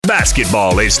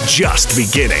basketball is just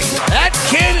beginning. That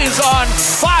kid is on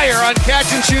fire on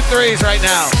catch-and-shoot threes right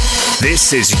now.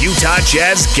 This is Utah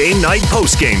Jazz Game Night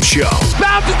Postgame Show.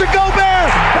 Bounces to Gobert,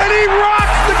 and he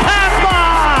rocks the pass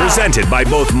bomb! Presented by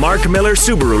both Mark Miller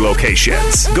Subaru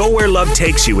locations. Go where love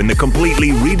takes you in the completely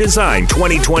redesigned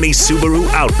 2020 Subaru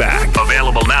Outback.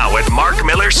 Available now at Mark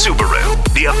Miller Subaru,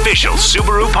 the official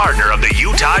Subaru partner of the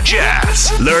Utah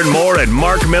Jazz. Learn more at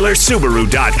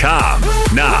markmillersubaru.com.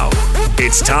 Now,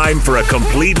 it's time for a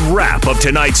complete wrap of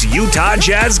tonight's Utah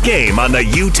Jazz game on the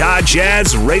Utah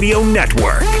Jazz Radio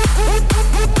Network.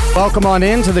 Welcome on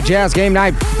in to the Jazz Game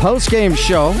Night Post-Game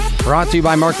Show, brought to you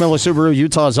by Mark Miller Subaru,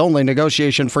 Utah's only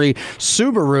negotiation-free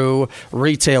Subaru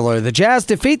retailer. The Jazz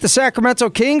defeat the Sacramento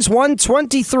Kings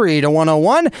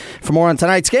 123-101. For more on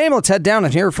tonight's game, let's head down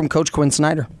and hear from Coach Quinn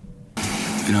Snyder.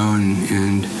 You know,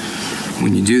 and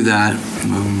when you do that,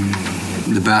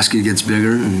 the basket gets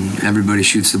bigger and everybody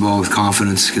shoots the ball with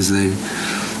confidence because they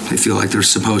feel like they're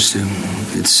supposed to.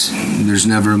 There's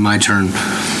never my turn.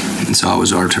 It's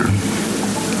always our turn.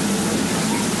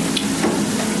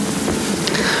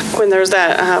 When there was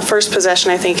that first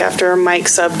possession, I think, after Mike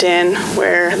subbed in,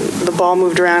 where the ball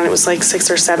moved around, it was like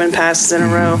 6 or 7 passes in a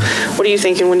row. What are you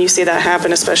thinking when you see that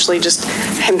happen, especially just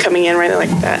him coming in right like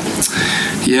that?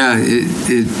 Yeah,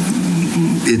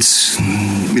 it's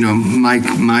you know,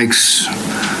 Mike's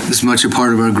as much a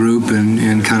part of our group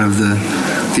and kind of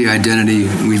the identity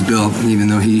we've built, even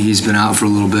though he's been out for a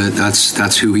little bit.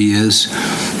 That's who he is,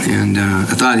 and I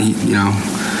thought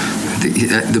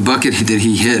the bucket that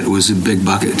he hit was a big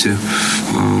bucket too.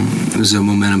 It was a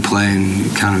momentum play and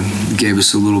it kind of gave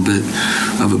us a little bit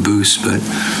of a boost. But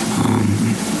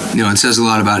you know, it says a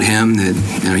lot about him that,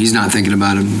 you know, he's not thinking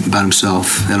about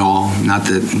himself at all. Not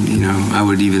that, you know, I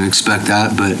would even expect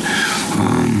that, but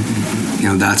you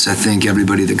know, that's, I think,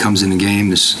 everybody that comes in the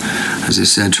game is, as I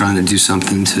said, trying to do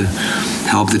something to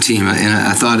help the team. And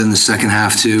I thought in the second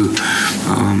half too,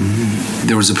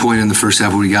 there was a point in the first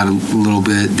half where we got a little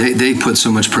bit, they put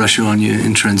so much pressure on you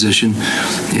in transition,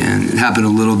 and it happened a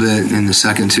little bit in the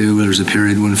second too. There was a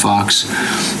period when Fox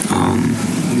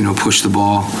you know, pushed the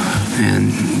ball and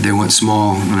they went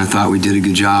small, and I thought we did a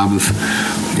good job of,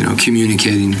 you know,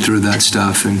 communicating through that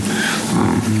stuff and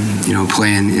you know,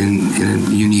 playing in a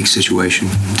unique situation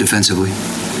defensively.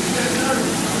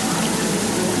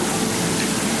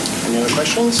 Any other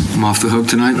questions? I'm off the hook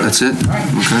tonight. That's it.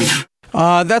 Okay.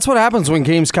 That's what happens when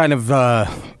games kind of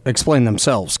explain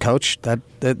themselves, Coach. That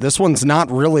this one's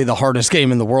not really the hardest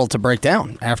game in the world to break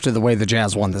down after the way the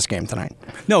Jazz won this game tonight.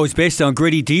 No, it's based on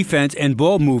gritty defense and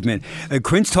ball movement.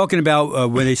 Quinn's talking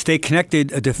about when they stay connected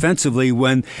defensively.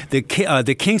 When the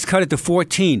Kings cut it to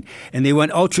 14 and they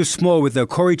went ultra small with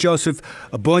Corey Joseph,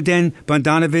 Bogdan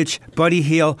Bogdanovic, Buddy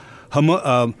Hield,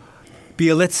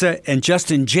 Bielitsa, and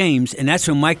Justin James, and that's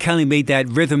when Mike Kelly made that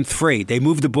rhythm three. They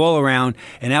moved the ball around,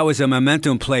 and that was a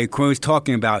momentum play Quinn was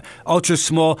talking about. Ultra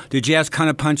small, the Jazz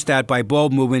kind of punched that by ball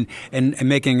movement and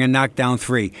making a knockdown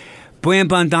three. Bojan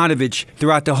Bogdanovic,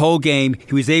 throughout the whole game,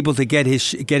 he was able to get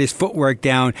his footwork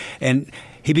down, and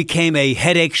he became a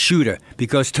headache shooter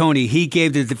because, Tony, he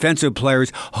gave the defensive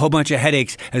players a whole bunch of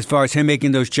headaches as far as him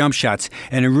making those jump shots.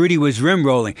 And Rudy was rim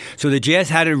rolling. So the Jazz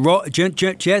had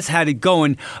it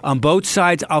going on both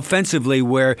sides offensively,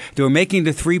 where they were making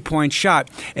the three-point shot.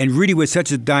 And Rudy was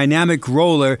such a dynamic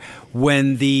roller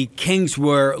when the Kings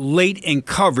were late in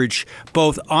coverage,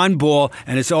 both on ball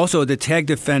and it's also the tag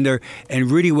defender.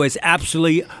 And Rudy was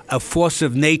absolutely a force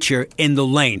of nature in the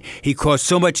lane. He caused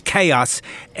so much chaos,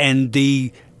 and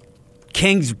the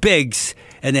Kings bigs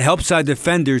and the help side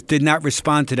defenders did not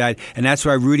respond to that, and that's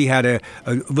why Rudy had a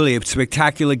really a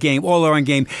spectacular game, all-around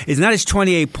game. It's not his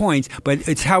 28 points, but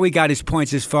it's how he got his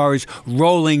points as far as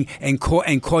rolling and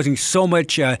causing so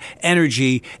much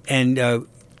energy and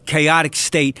chaotic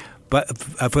state, but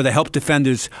for the help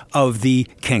defenders of the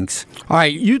Kings. All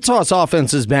right, Utah's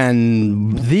offense has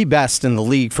been the best in the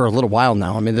league for a little while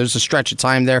now. I mean, there's a stretch of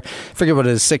time there. I forget what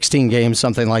it is, 16 games,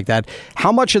 something like that.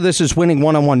 How much of this is winning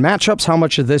one-on-one matchups? How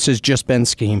much of this has just been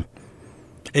scheme?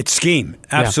 It's scheme,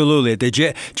 absolutely. Yeah.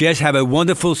 The Jazz have a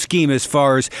wonderful scheme as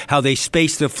far as how they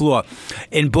space the floor.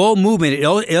 In ball movement,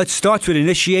 it starts with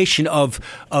initiation of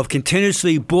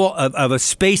continuously ball of a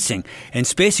spacing, and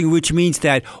spacing, which means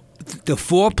that the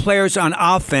 4 players on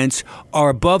offense are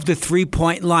above the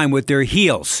 3-point line with their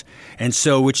heels. And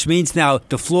so, which means now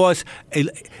the floor's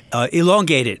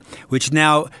elongated, which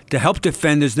now, to help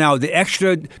defenders, now the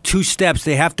extra 2 steps,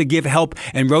 they have to give help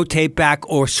and rotate back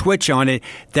or switch on it.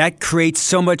 That creates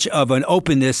so much of an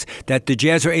openness that the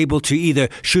Jazz are able to either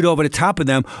shoot over the top of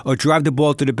them or drive the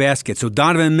ball to the basket. So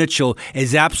Donovan Mitchell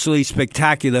is absolutely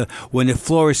spectacular when the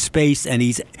floor is spaced, and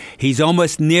he's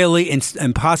almost nearly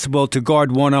impossible to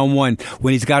guard one-on-one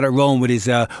when he's got it rolling with his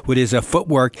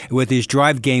footwork, with his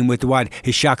drive game, with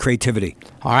his shot creativity.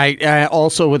 All right.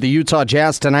 Also with the Utah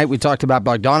Jazz tonight, we talked about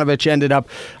Bogdanovich ended up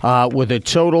with a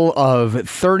total of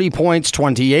 30 points,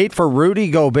 28 for Rudy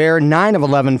Gobert, 9 of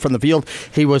 11 from the field.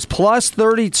 He was plus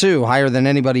 32, higher than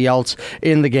anybody else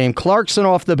in the game. Clarkson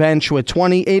off the bench with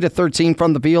 28 of 13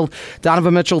 from the field.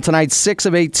 Donovan Mitchell tonight, 6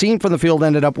 of 18 from the field,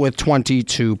 ended up with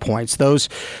 22 points. Those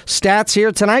stats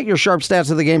here tonight, your sharp stats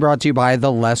of the game, brought to you by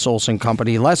the Les Olson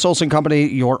Company. Les Olson Company,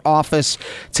 your office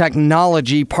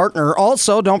technology partner.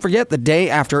 Also, don't forget, the day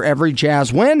after every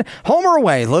Jazz win, home or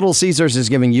away, Little Caesars is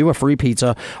giving you a free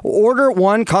pizza. Order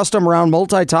one custom round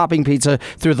multi-topping pizza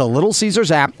through the Little Caesars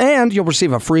app, and you'll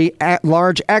receive a free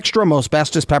large extra most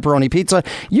bestest pepperoni pizza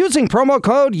using promo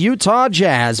code Utah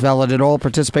Jazz. Valid at all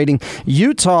participating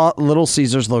Utah Little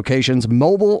Caesars locations.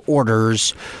 Mobile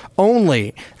orders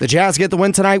only. The Jazz get the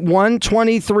win tonight,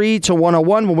 123-101.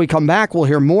 When we come back, we'll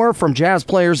hear more from Jazz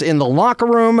players in the locker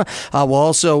room. We'll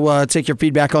also take your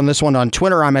feedback on this one on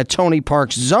Twitter. I'm at Tony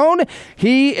Parks Zone.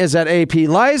 He is at AP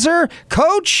Lizer.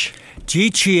 Coach G.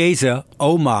 Chiesa,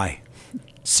 oh my.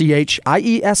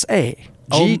 Chiesa.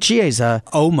 G. Chiesa.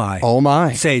 Oh my. Oh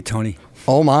my. Say it, Tony.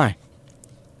 Oh my.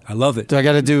 I love it. Do I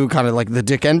got to do kind of like the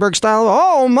Dick Enberg style?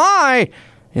 Oh my.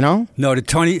 You know? No, the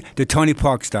Tony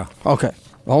Park style. Okay.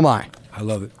 Oh my. I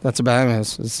love it. It's about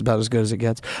as good as it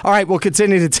gets. All right, we'll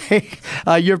continue to take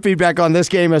your feedback on this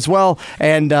game as well,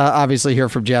 and obviously hear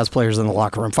from Jazz players in the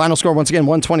locker room. Final score, once again,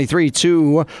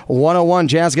 123-101.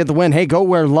 Jazz get the win. Hey, go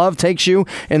where love takes you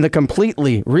in the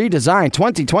completely redesigned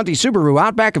 2020 Subaru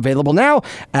Outback, available now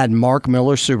at Mark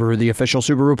Miller Subaru, the official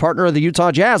Subaru partner of the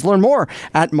Utah Jazz. Learn more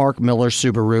at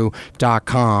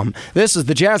markmillersubaru.com. This is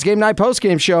the Jazz Game Night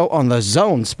postgame show on the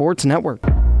Zone Sports Network.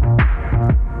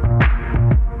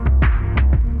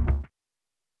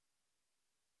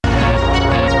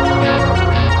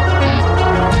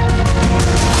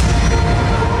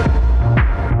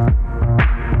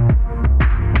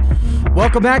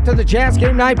 Welcome back to the Jazz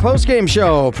Game Night postgame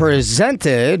show,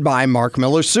 presented by Mark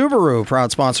Miller Subaru,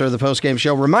 proud sponsor of the postgame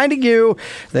show, reminding you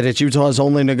that it's Utah's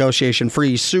only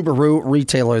negotiation-free Subaru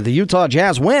retailer. The Utah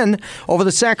Jazz win over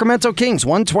the Sacramento Kings,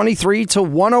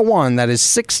 123-101. That is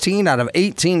 16 out of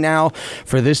 18 now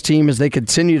for this team as they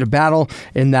continue to battle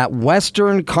in that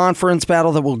Western Conference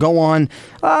battle that will go on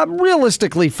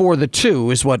realistically for the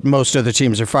 2 is what most of the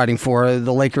teams are fighting for.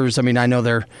 The Lakers, I mean, I know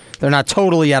they're not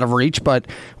totally out of reach, but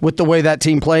with the way that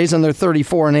team plays, and they're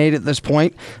 34-8 at this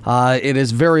point, it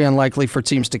is very unlikely for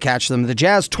teams to catch them. The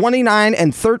Jazz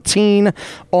 29-13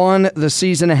 on the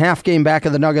season, a half game back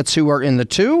of the Nuggets, who are in the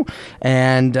 2,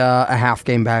 and a half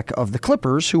game back of the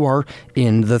Clippers, who are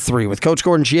in the 3. With Coach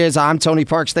Gordon Chiesa, I'm Tony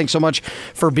Parks. Thanks so much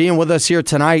for being with us here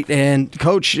tonight. And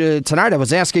Coach, tonight I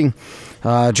was asking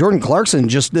Jordan Clarkson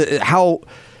just how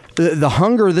the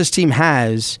hunger this team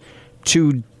has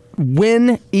to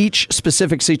win each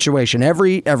specific situation,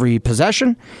 every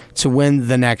possession, to win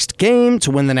the next game,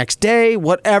 to win the next day,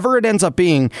 whatever it ends up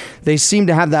being. They seem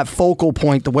to have that focal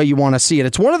point the way you want to see it.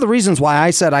 It's one of the reasons why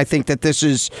I said I think that this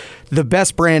is the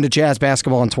best brand of Jazz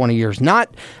basketball in 20 years.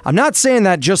 I'm not saying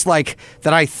that just like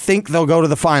that I think they'll go to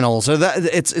the finals, or that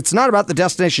it's not about the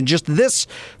destination. Just this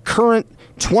current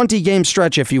 20-game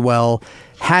stretch, if you will,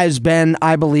 has been,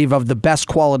 I believe, of the best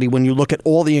quality when you look at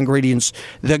all the ingredients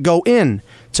that go in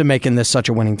to making this such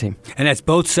a winning team. And that's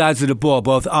both sides of the ball,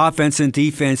 both offense and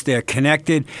defense. They're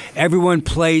connected. Everyone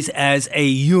plays as a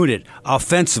unit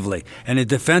offensively. And then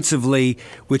defensively,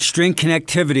 with string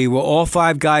connectivity, where all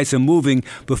 5 guys are moving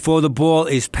before the ball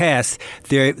is passed,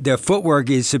 their footwork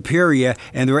is superior,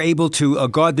 and they're able to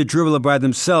guard the dribbler by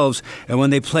themselves. And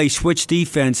when they play switch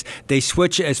defense, they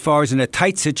switch as far as in a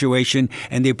tight situation,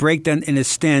 and they break them in a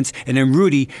stance. And then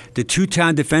Rudy, the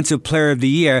 2-time Defensive Player of the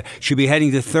Year, should be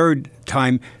heading to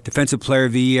 3rd-time Defensive Player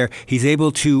of the Year. He's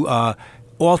able to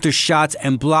alter shots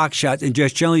and block shots, and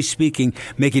just generally speaking,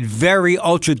 make it very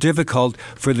ultra difficult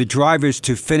for the drivers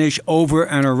to finish over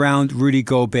and around Rudy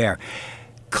Gobert.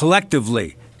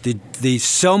 Collectively, the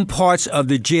sum parts of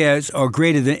the Jazz are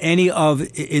greater than any of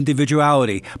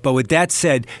individuality. But with that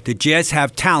said, the Jazz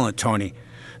have talent, Tony.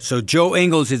 So Joe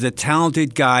Ingles is a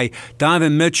talented guy.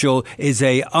 Donovan Mitchell is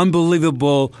a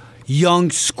unbelievable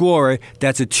young scorer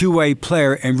that's a two-way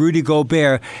player, and Rudy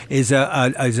Gobert is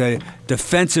a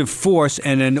defensive force,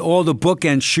 and then all the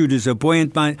bookend shooters are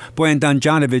Bojan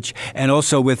Bogdanovic, and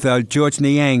also with George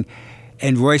Niang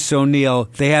and Royce O'Neal.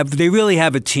 They really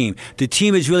have a team. The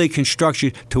team is really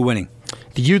constructed to winning.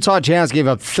 The Utah Jazz gave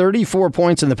up 34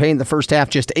 points in the paint in the first half,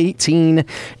 just 18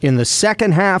 in the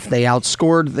second half. They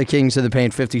outscored the Kings in the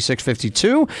paint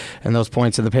 56-52. And those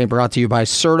points in the paint brought to you by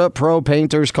Certa Pro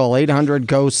Painters. Call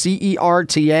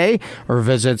 800-GO-CERTA or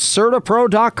visit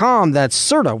CertaPro.com. That's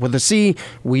Certa with a C.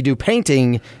 We do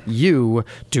painting. You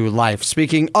do life.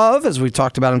 Speaking of, as we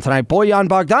talked about him tonight, Bojan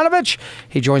Bogdanovic.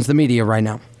 He joins the media right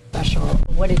now. Special.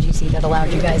 What did you see that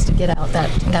allowed you guys to get out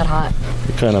that hot?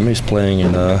 We kind of missed playing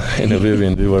in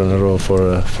Vivian. We were in a row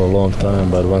for a long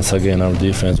time, but once again our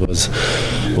defense was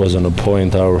on a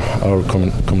point. Our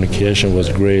communication was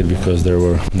great because there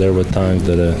were times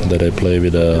that I played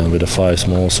with the five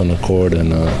smalls on the court,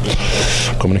 and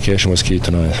communication was key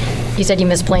tonight. You said you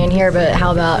missed playing here, but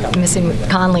how about missing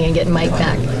Conley and getting Mike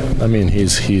back? I mean,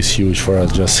 he's huge for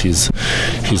us. Just his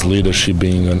leadership,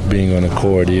 being on the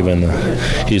court. Even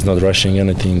he's not rushing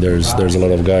anything. There's a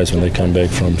lot of guys when they come back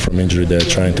from injury, they're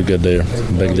trying to get their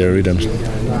rhythm,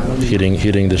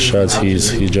 hitting the shots.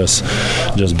 He's just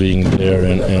being there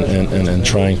and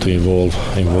trying to involve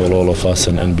all of us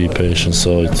and be patient.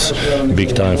 So it's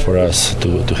big time for us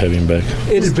to have him back.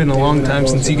 It has been a long time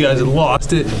since you guys had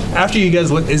lost it. After you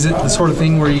guys, is it the sort of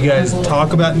thing where you guys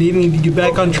talk about needing to get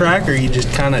back on track, or you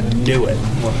just kind of do it?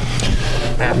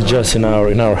 Just in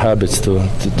our habits to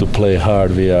play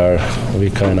hard, we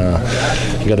kind of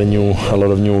got a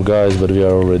lot of new guys, but we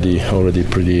are already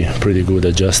pretty good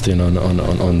adjusting on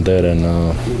that, and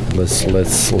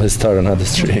let's start another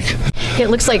streak. It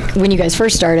looks like when you guys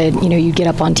first started, you'd get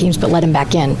up on teams but let him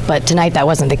back in. But tonight that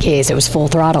wasn't the case. It was full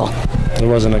throttle. It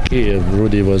wasn't a key.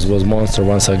 Rudy was monster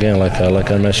once again.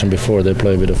 Like I mentioned before, they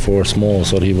played with a four small,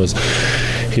 so he was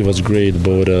great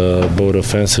both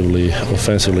offensively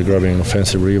grabbing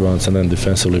offensive rebounds and then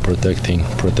defensively protecting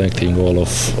all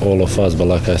of us. But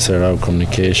like I said, our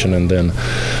communication, and then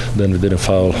we didn't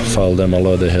foul them a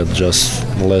lot. They had just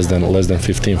less than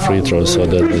 15 free throws, so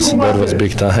that was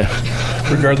big time.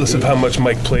 Regardless of how much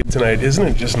Mike played tonight, isn't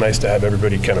it just nice to have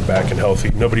everybody kind of back and healthy?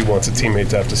 Nobody wants a teammate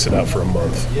to have to sit out for a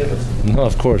month. No,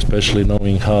 of course, especially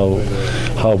knowing how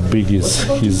big is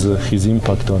his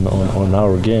impact on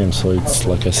our game. So it's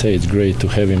like I say, it's great to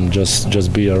have him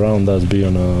just be around us, be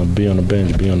on a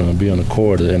bench, be on a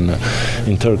court. And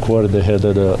in third quarter they had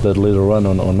that little run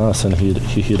on us, and he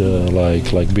hit a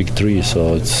like big three.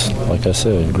 So it's like I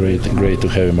said, great to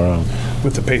have him around.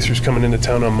 With the Pacers coming into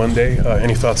town on Monday,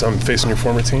 any thoughts on facing your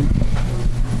former team?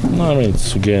 No, I mean,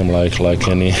 it's a game like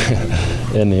any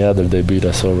other. They beat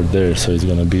us over there, so it's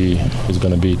gonna be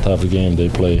a tough game. They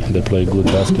play good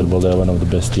basketball. They're one of the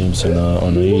best teams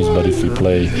on the East. But if we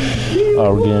play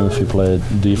our game, if we play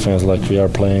defense like we are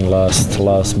playing last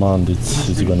month,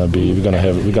 we're gonna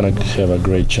have a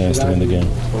great chance to win the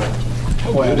game.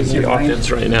 What is your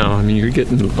offense right now? I mean, you're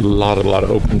getting a lot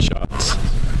of open shots.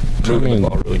 I mean,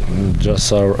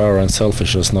 just our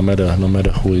unselfishness. No matter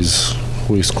who is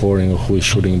scoring or who is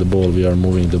shooting the ball, we are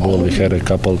moving the ball. We had a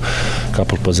couple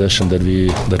possessions that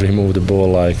we moved the ball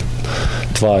like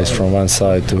twice from one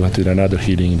side to another,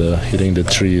 hitting the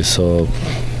tree. So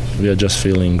we are just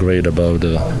feeling great about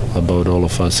all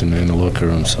of us in the locker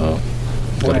room. So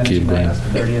gotta keep going.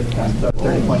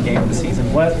 30-point game of the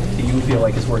season. What do you feel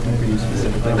like is working for you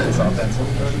specifically with this offense?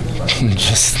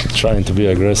 Just trying to be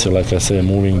aggressive, like I say,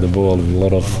 moving the ball, a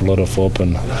lot of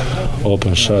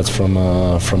open shots from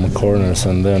corners,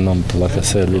 and then like I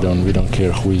said, we don't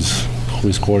care who is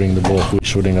scoring the ball, who is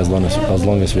shooting, as long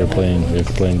as we are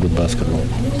playing good basketball.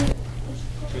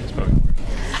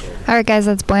 All right, guys,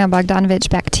 that's Bojan Bogdanovic.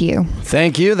 Back to you.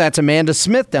 Thank you. That's Amanda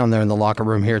Smith down there in the locker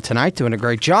room here tonight, doing a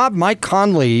great job. Mike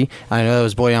Conley, I know it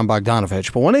was Bojan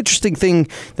Bogdanovic, but one interesting thing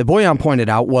that Bojan pointed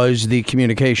out was the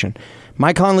communication.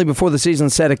 Mike Conley, before the season,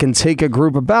 said it can take a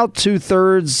group about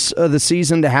 2/3 of the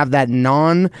season to have that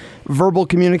non-verbal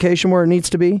communication where it needs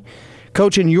to be.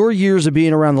 Coach, in your years of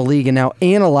being around the league and now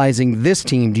analyzing this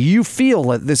team, do you feel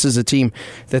that this is a team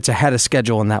that's ahead of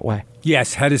schedule in that way?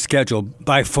 Yes, ahead of schedule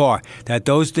by far. That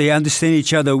they understand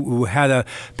each other, how to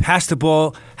pass the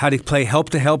ball, how to play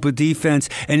help with defense,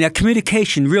 and that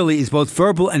communication really is both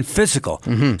verbal and physical.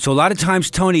 Mm-hmm. So a lot of times,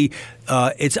 Tony,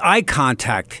 it's eye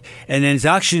contact, and then it's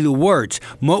actually the words.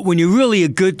 When you're really a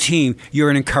good team, you're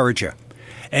an encourager,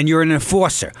 and you're an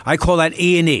enforcer. I call that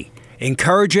E&E.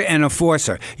 encourager and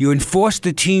enforcer. You enforce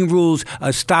the team rules,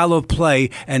 a style of play,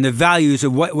 and the values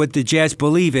of what the Jazz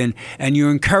believe in, and you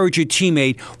encourage your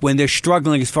teammate when they're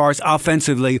struggling as far as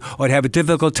offensively or to have a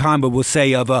difficult time, but we'll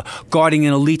say of guarding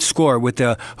an elite scorer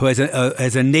who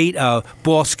has innate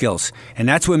ball skills. And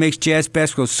that's what makes Jazz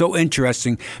basketball so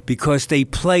interesting, because they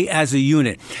play as a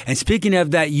unit. And speaking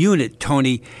of that unit,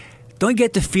 Tony, don't you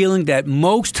get the feeling that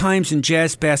most times in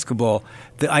Jazz basketball,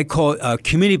 that I call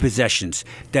community possessions,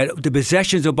 that the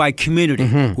possessions are by community,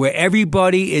 where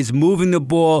everybody is moving the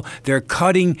ball, they're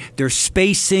cutting, they're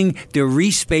spacing, they're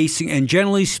respacing, and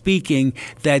generally speaking,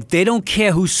 that they don't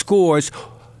care who scores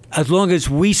as long as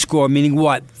we score, meaning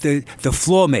what? The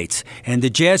floor mates. And the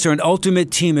Jazz are an ultimate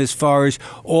team as far as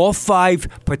all 5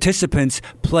 participants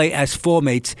play as floor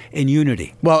mates in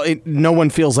unity. Well, no one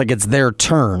feels like it's their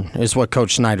turn, is what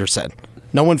Coach Snyder said.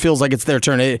 No one feels like it's their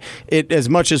turn. It as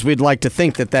much as we'd like to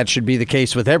think that should be the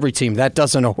case with every team, that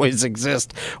doesn't always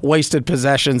exist. Wasted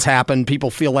possessions happen.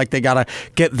 People feel like they got to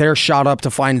get their shot up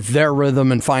to find their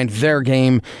rhythm and find their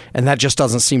game, and that just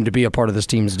doesn't seem to be a part of this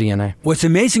team's DNA. What's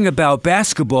amazing about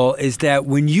basketball is that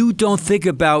when you don't think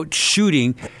about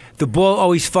shooting, the ball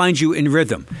always finds you in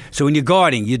rhythm. So when you're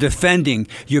guarding, you're defending,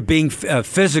 you're being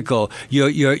physical,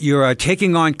 you're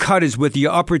taking on cutters with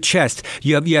your upper chest.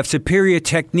 You have superior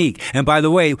technique. And by the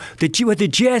way, what the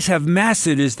Jazz have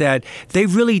mastered is that they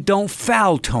really don't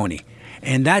foul, Tony.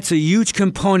 And that's a huge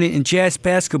component in Jazz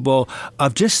basketball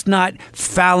of just not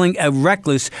fouling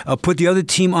reckless, put the other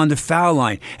team on the foul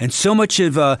line. And so much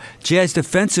of Jazz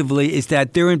defensively is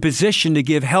that they're in position to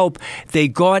give help. They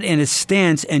guard in a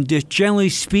stance, and just generally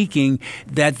speaking,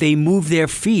 that they move their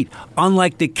feet.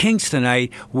 Unlike the Kings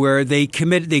tonight, where they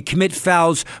commit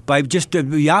fouls by just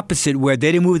the opposite, where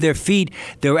they didn't move their feet,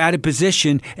 they were out of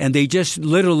position, and they just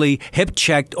literally hip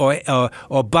checked or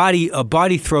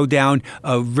body throw down,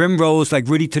 rim rolls like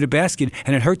Rudy to the basket,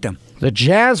 and it hurt them. The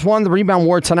Jazz won the rebound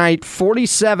war tonight,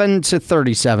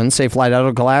 47-37. Safe Light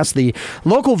Auto Glass, the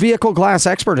local vehicle glass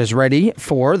expert, is ready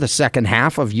for the second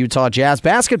half of Utah Jazz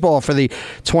basketball for the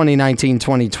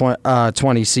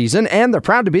 2019-2020 season, and they're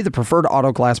proud to be the preferred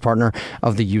auto glass partner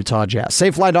of the Utah Jazz.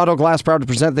 Safe Light Auto Glass proud to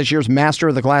present this year's Master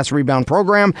of the Glass Rebound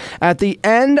program. At the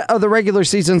end of the regular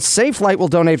season, Safe Light will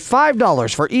donate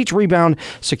 $5 for each rebound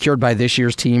secured by this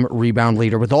year's team rebound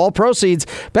leader, with all proceeds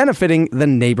benefiting the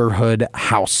neighborhood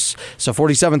house. So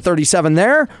 47-37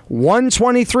 there,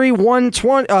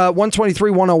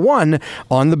 123-101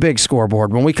 on the big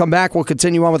scoreboard. When we come back, we'll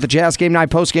continue on with the Jazz Game Night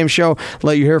postgame show,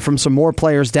 let you hear from some more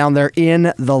players down there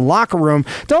in the locker room.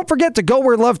 Don't forget to go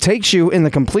where love takes you in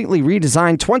the completely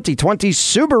redesigned 2020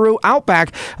 Subaru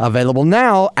Outback, available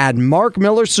now at Mark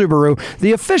Miller Subaru,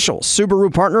 the official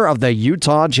Subaru partner of the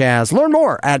Utah Jazz. Learn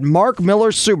more at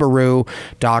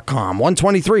markmillersubaru.com.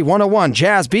 123-101,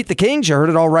 Jazz beat the Kings. You heard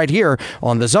it all right here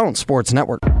on the Zone Sports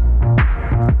Network.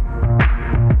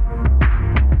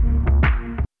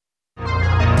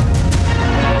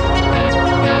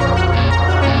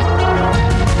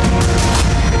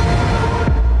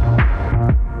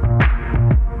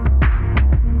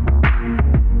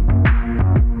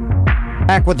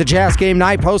 Back with the Jazz Game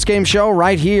Night postgame show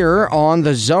right here on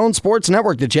the Zone Sports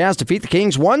Network. The Jazz defeat the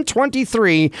Kings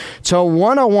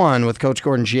 123-101 with Coach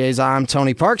Gordon Chiesa. I'm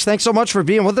Tony Parks. Thanks so much for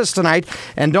being with us tonight.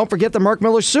 And don't forget the Mark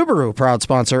Miller Subaru, proud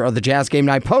sponsor of the Jazz Game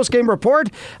Night postgame report,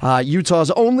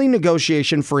 Utah's only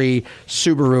negotiation-free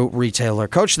Subaru retailer.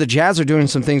 Coach, the Jazz are doing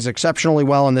some things exceptionally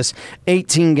well in this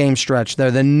 18-game stretch.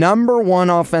 They're the number one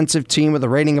offensive team with a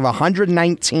rating of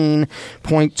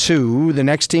 119.2. The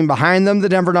next team behind them, the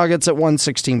Denver Nuggets, at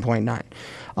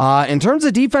 116.9. In terms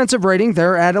of defensive rating,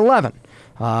 they're at 11.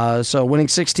 So winning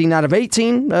 16 out of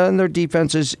 18, and their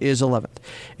defense is 11th.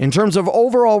 In terms of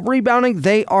overall rebounding,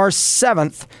 they are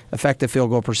 7th. Effective field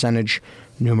goal percentage,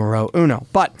 numero uno.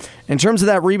 But in terms of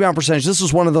that rebound percentage, this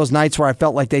was one of those nights where I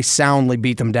felt like they soundly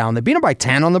beat them down. They beat them by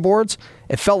 10 on the boards.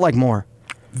 It felt like more.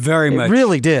 Very much. It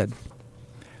really did.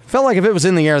 Felt like if it was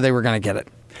in the air, they were going to get it.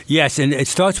 Yes, and it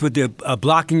starts with the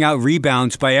blocking out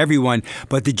rebounds by everyone.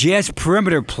 But the Jazz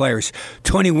perimeter players,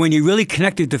 Tony, when you really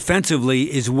connected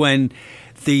defensively is when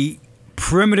the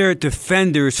perimeter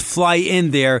defenders fly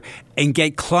in there and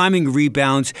get climbing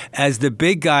rebounds as the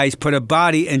big guys put a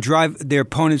body and drive their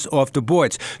opponents off the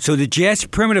boards. So the Jazz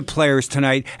perimeter players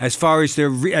tonight, as far as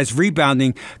as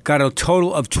rebounding, got a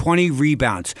total of 20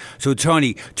 rebounds. So,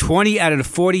 Tony, 20 out of the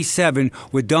 47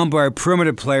 were done by our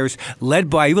perimeter players, led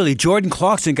by, really, Jordan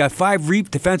Clarkson got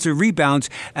 5 defensive rebounds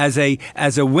as a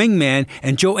wingman,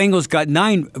 and Joe Ingles got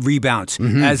 9 rebounds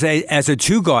as a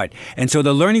two-guard. And so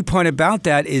the learning point about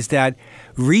that is that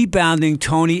rebounding,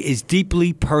 Tony, is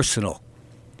deeply personal.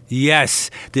 Yes.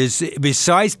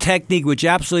 Besides technique, which is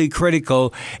absolutely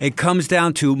critical, it comes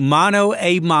down to mano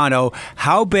a mano.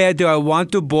 How bad do I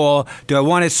want the ball? Do I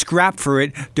want to scrap for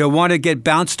it? Do I want to get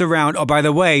bounced around? Oh, by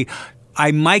the way,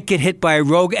 I might get hit by a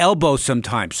rogue elbow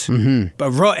sometimes. Mm-hmm.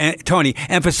 But Tony,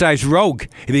 emphasize rogue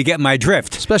if you get my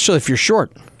drift. Especially if you're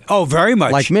short. Oh, very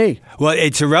much. Like me. Well,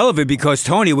 it's irrelevant because,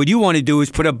 Tony, what you want to do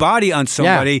is put a body on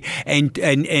somebody and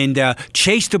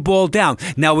chase the ball down.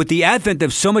 Now, with the advent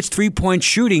of so much three-point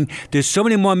shooting, there's so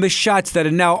many more missed shots that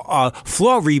are now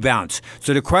floor rebounds.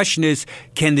 So the question is,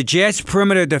 can the Jazz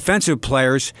perimeter defensive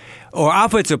players or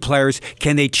offensive players,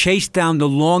 can they chase down the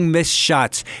long missed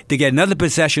shots to get another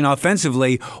possession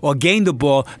offensively or gain the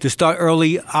ball to start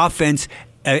early offense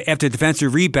after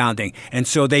defensive rebounding? And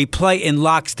so they play in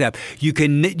lockstep. You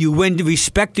win the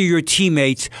respect of your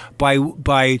teammates by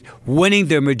winning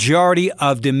the majority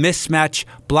of the mismatch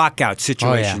blockout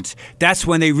situations. Oh, yeah. That's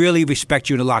when they really respect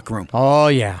you in the locker room. Oh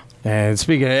yeah. And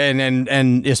speaking of,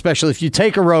 and especially if you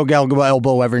take a rogue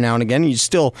elbow every now and again, you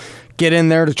still get in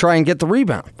there to try and get the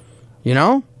rebound. You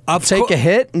know? Take a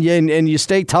hit and you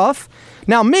stay tough.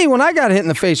 Now, me, when I got hit in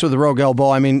the face with a rogue elbow,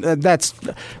 I mean, that's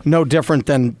no different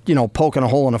than, poking a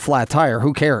hole in a flat tire.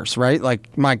 Who cares, right?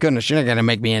 Like, my goodness, you're not going to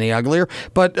make me any uglier.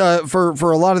 But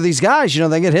for a lot of these guys,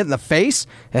 they get hit in the face.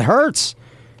 It hurts.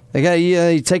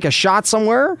 You take a shot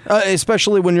somewhere,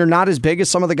 especially when you're not as big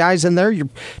as some of the guys in there. You're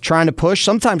trying to push.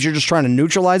 Sometimes you're just trying to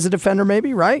neutralize the defender,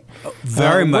 maybe, right?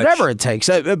 Very much. Whatever it takes.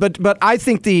 But I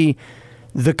think the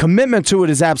commitment to it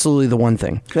is absolutely the one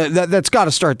thing. That's got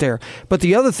to start there. But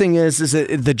the other thing is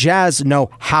that the Jazz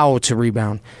know how to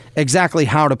rebound, exactly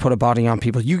how to put a body on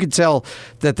people. You can tell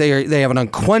that they have an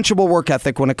unquenchable work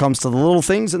ethic when it comes to the little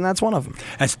things, and that's one of them.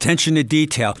 That's attention to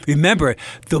detail. Remember,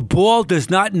 the ball does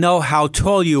not know how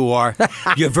tall you are,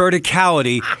 your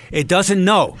verticality. It doesn't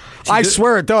know. So I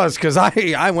swear it does, because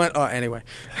I went, anyway.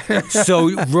 So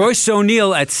Royce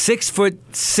O'Neal at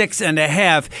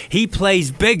 6'6.5", he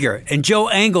plays bigger. And Joe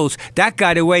Ingles, that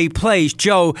guy, the way he plays,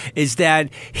 Joe, is that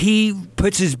he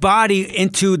puts his body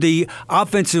into the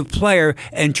offensive player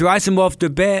and drives him off the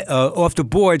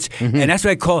boards, and that's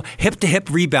what I call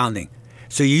hip-to-hip rebounding.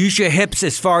 So you use your hips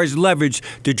as far as leverage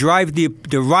to drive the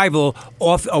rival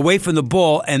away from the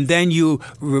ball, and then you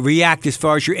react as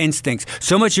far as your instincts.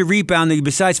 So much of rebounding,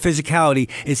 besides physicality,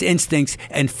 is instincts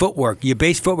and footwork. Your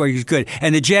base footwork is good.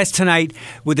 And the Jazz tonight,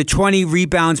 with the 20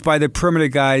 rebounds by the perimeter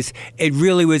guys, it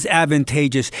really was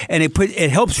advantageous, and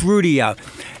it helps Rudy out.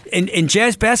 In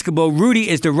Jazz basketball, Rudy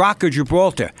is the Rock of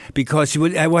Gibraltar because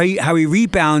how he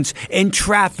rebounds in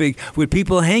traffic with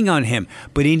people hang on him.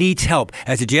 But he needs help.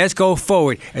 As the Jazz go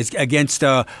forward against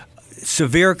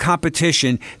severe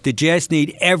competition, the Jazz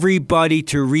need everybody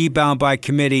to rebound by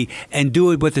committee and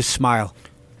do it with a smile.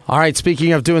 All right,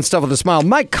 speaking of doing stuff with a smile,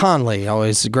 Mike Conley,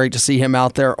 always great to see him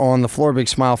out there on the floor. Big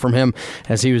smile from him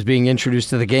as he was being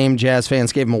introduced to the game. Jazz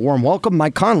fans gave him a warm welcome.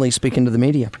 Mike Conley speaking to the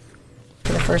media.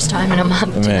 For the first time in a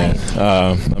month tonight.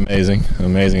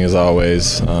 Amazing as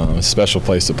always. Special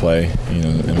place to play,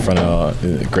 in front of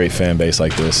a great fan base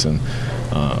like this, and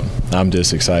I'm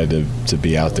just excited to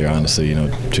be out there. Honestly, 2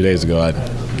 days ago I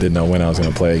didn't know when I was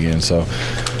going to play again, so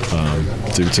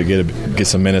to get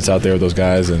some minutes out there with those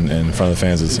guys and in front of the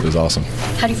fans is awesome.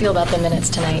 How do you feel about the minutes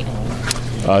tonight?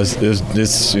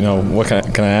 It's what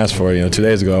can I ask for? 2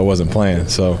 days ago I wasn't playing,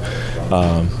 so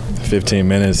 15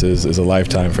 minutes is a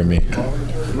lifetime for me.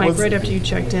 Mike, right after you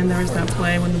checked in, there was that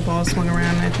play when the ball swung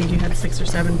around. I think you had 6 or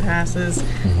 7 passes.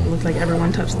 It looked like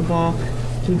everyone touched the ball.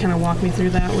 Can you kind of walk me through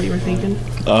that, what you were thinking?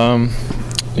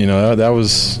 That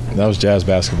was Jazz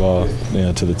basketball,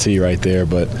 to the T right there.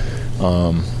 But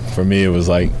for me, it was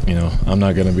like, I'm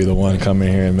not going to be the one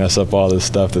coming here and mess up all this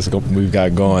stuff we've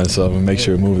got going. So I'm going to make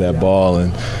sure we move that ball,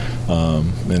 and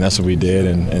that's what we did,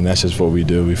 and that's just what we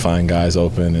do. We find guys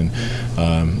open, and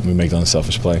we make the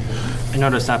unselfish play. I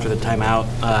noticed after the timeout,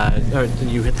 or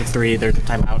you hit the three, there's a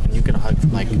timeout, and you could hug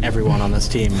everyone on this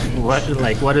team.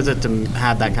 What is it to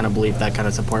have that kind of belief, that kind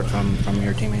of support from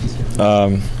your teammates?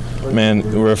 Man,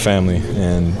 we're a family,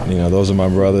 and those are my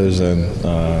brothers, and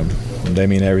they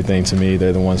mean everything to me.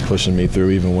 They're the ones pushing me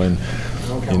through, even when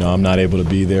I'm not able to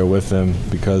be there with them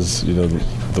because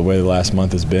the way the last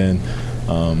month has been.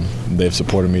 They've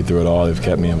supported me through it all. They've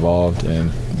kept me involved,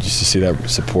 and just to see that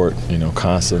support,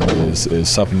 constantly is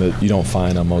something that you don't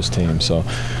find on most teams. So,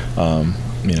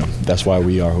 that's why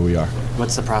we are who we are.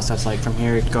 What's the process like from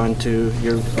here, going to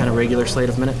your kind of regular slate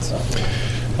of minutes?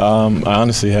 I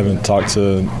honestly haven't talked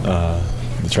to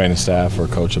the training staff or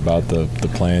coach about the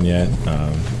plan yet.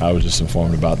 I was just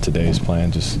informed about today's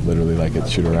plan, just literally like at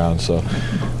shoot around. So,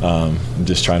 I'm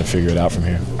just trying to figure it out from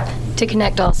here. To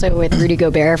connect also with Rudy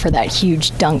Gobert for that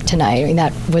huge dunk tonight. I mean,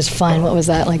 that was fun. What was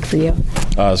that like for you?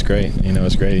 Oh, it's great.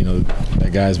 It's great. That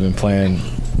guy's been playing,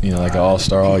 like an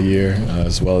all-star all year,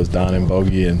 as well as Don and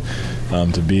Bogey, and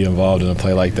to be involved in a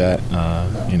play like that,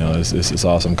 it's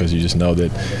awesome because you just know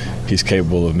that he's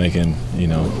capable of making,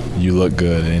 you look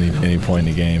good at any point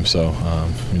in the game. So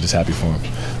I'm just happy for him.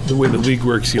 The way the league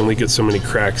works, you only get so many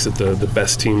cracks at the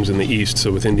best teams in the East.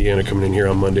 So with Indiana coming in here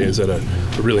on Monday, is that a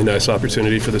really nice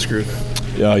opportunity for this group?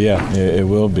 Yeah, it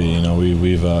will be.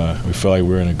 We feel like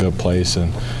we're in a good place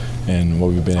and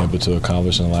what we've been able to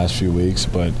accomplish in the last few weeks.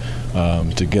 But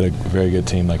to get a very good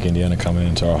team like Indiana coming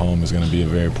into our home is going to be a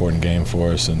very important game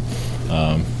for us, and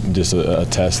just a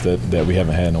test that we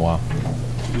haven't had in a while.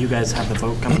 You guys have the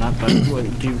vote coming up, but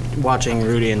watching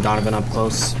Rudy and Donovan up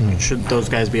close, should those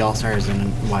guys be all-stars, and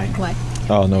why? Why?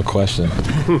 Oh, no question.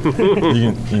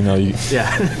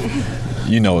 Yeah.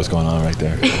 You know what's going on right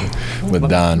there with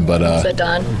Don. But, is it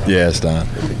Don? Yeah, it's Don.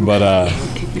 But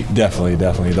definitely.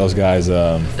 Those guys,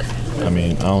 I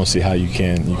don't see how you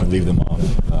can leave them off.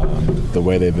 The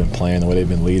way they've been playing, the way they've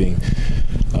been leading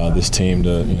this team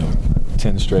to,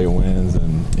 10 straight wins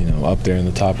and, up there in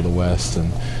the top of the West.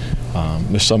 And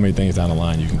there's so many things down the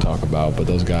line you can talk about, but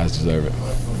those guys deserve it.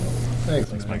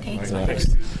 Thanks, Mike. Thanks.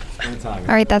 All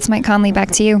right, that's Mike Conley.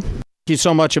 Back to you. Thank you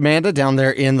so much, Amanda, down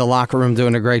there in the locker room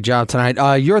doing a great job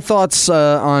tonight. Your thoughts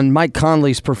on Mike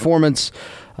Conley's performance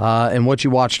and what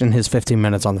you watched in his 15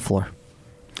 minutes on the floor?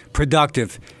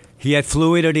 Productive. He had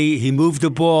fluidity. He moved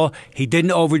the ball. He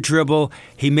didn't over-dribble.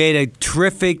 He made a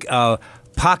terrific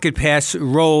pocket pass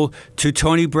roll to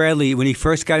Tony Bradley when he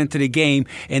first got into the game.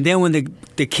 And then when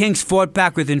the Kings fought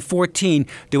back within 14,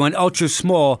 they went ultra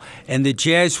small, and the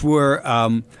Jazz were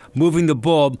moving the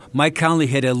ball. Mike Conley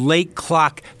hit a late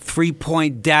clock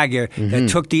three-point dagger that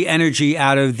took the energy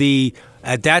out of the.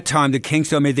 At that time, the Kings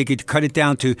thought maybe they could cut it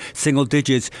down to single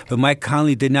digits, but Mike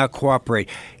Conley did not cooperate.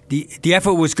 The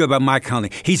effort was good by Mike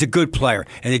Conley. He's a good player,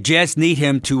 and the Jazz need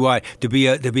him to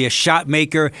be a shot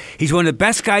maker. He's one of the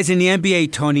best guys in the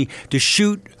NBA, Tony, to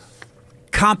shoot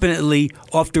competently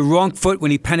off the wrong foot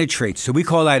when he penetrates. So we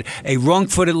call that a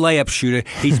wrong-footed layup shooter.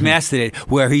 He's mastered it,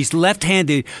 where he's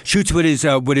left-handed, shoots with his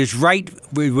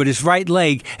right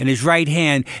leg and his right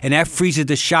hand, and that freezes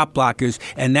the shot blockers.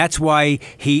 And that's why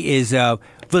he is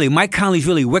really Mike Conley's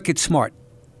really wicked smart.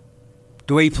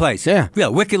 The way he plays, yeah,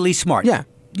 wickedly smart, yeah.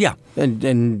 Yeah,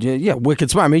 and wicked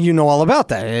smart. I mean, you know all about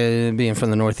that. Being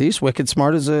from the Northeast, wicked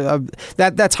smart is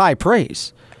that's high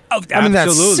praise. Oh, I mean,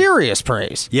 that's serious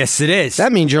praise. Yes, it is.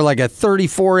 That means you're like a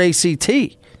 34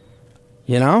 ACT.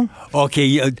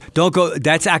 Okay, don't go.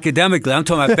 That's academically. I'm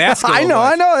talking about basketball.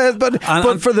 I know,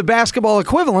 but for the basketball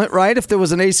equivalent, right? If there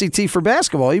was an ACT for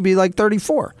basketball, you'd be like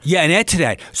 34. Yeah, and add to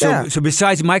that. So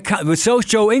besides so is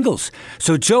Joe Ingles.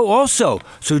 So Joe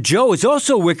is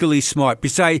also wickedly smart.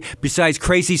 Besides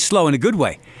crazy slow in a good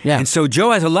way. Yeah. And so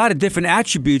Joe has a lot of different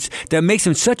attributes that makes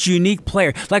him such a unique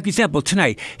player. Like for example,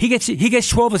 tonight he gets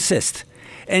 12 assists,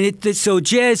 and so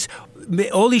Jazz.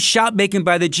 All these shot making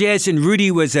by the Jazz, and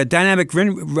Rudy was a dynamic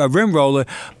rim roller,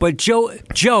 but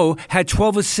Joe had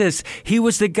 12 assists. He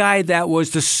was the guy that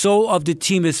was the soul of the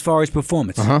team as far as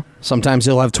performance. Sometimes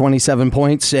he'll have 27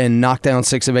 points and knock down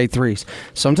 6 of 8 threes.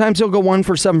 Sometimes he'll go 1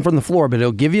 for 7 from the floor, but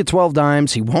he'll give you 12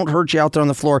 dimes. He won't hurt you out there on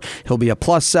the floor. He'll be a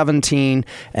plus 17,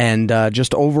 and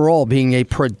just overall being a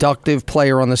productive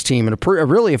player on this team. And a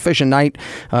really efficient night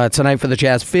tonight for the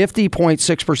Jazz.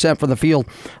 50.6% from the field.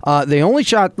 They only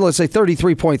shot, let's say,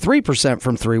 33.3%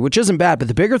 from three, which isn't bad. But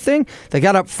the bigger thing, they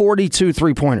got up 42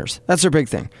 three-pointers. That's their big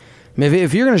thing. I mean,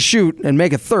 if you're going to shoot and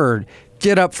make a third,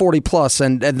 get up 40-plus,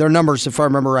 and their numbers, if I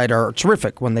remember right, are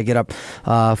terrific when they get up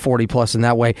 40-plus in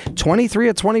that way. 23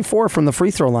 of 24 from the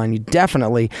free throw line. You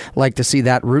definitely like to see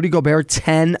that. Rudy Gobert,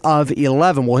 10 of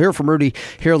 11. We'll hear from Rudy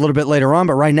here a little bit later on,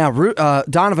 but right now,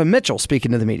 Donovan Mitchell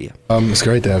speaking to the media. It's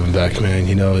great to have him back, man.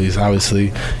 He's obviously,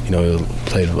 he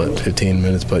played, 15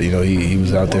 minutes, but, he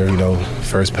was out there,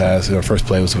 first pass, first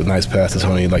play was a nice pass to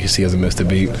Tony, like you see, hasn't missed a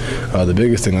beat. The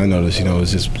biggest thing I noticed,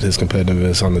 is just his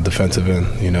competitiveness on the defensive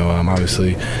end.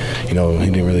 Obviously, he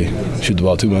didn't really shoot the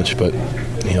ball too much, but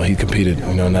he competed,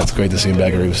 and that's great to see him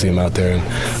back. Or to see him out there,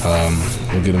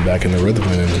 and we'll get him back in the rhythm,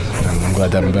 and I'm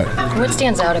glad to have him back. What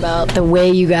stands out about the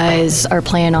way you guys are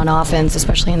playing on offense,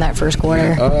 especially in that first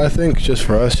quarter? I think just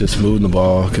for us, just moving the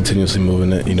ball, continuously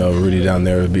moving it. Rudy down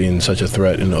there being such a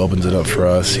threat and opens it up for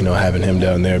us. Having him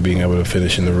down there, being able to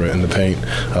finish in the paint,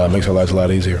 makes our lives a lot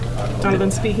easier.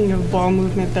 Donovan, speaking of ball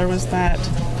movement, there was that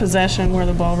possession where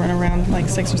the ball ran around like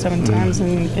 6 or 7 times,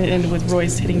 and it ended with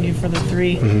Royce hitting you for the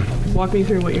three. Walk me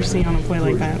through what you're seeing on a play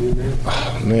like that.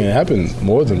 Man, it happened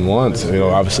more than once.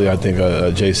 Obviously, I think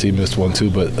JC missed one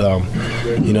too. But at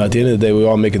the end of the day, we're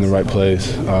all making the right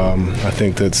plays. I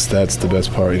think that's the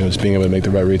best part. Just being able to make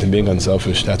the right reads and being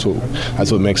unselfish. That's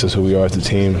what makes us who we are as a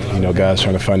team. Guys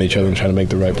trying to find each other and trying to make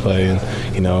the right play.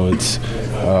 And it's.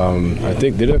 I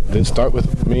think did it start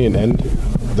with me and end?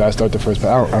 Did I start the first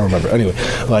pass? I don't remember. Anyway,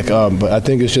 but I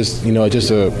think it's just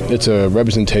it's a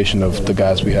representation of the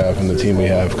guys we have and the team we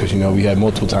have, because we had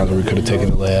multiple times where we could have taken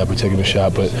the layup or taken a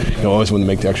shot, but always wanted to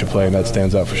make the extra play, and that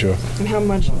stands out for sure. And how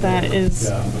much of that is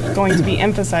going to be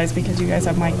emphasized because you guys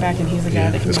have Mike back and he's the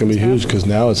guy that can. It's going to be huge because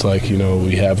now it's like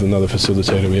we have another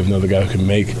facilitator, we have another guy who can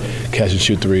make catch and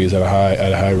shoot threes at a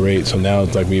high rate. So now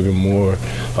it's like we're even more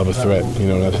of a threat.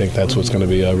 And I think that's what's going to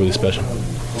be really special.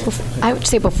 I would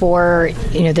say before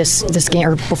this game,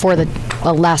 or before the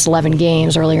last 11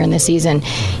 games earlier in the season,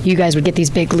 you guys would get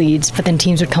these big leads, but then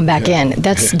teams would come back in.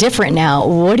 That's different now.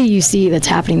 What do you see that's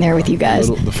happening there with you guys?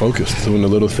 The focus, doing the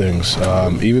little things,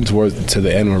 even to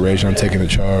the end when I'm taking the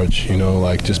charge.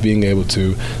 Just being able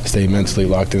to stay mentally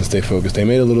locked in, stay focused. They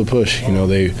made a little push.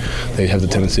 They have the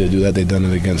tendency to do that. They've done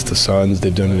it against the Suns.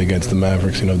 They've done it against the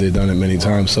Mavericks. They've done it many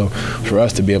times. So for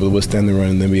us to be able to withstand the run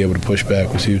and then be able to push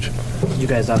back was huge. You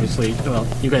guys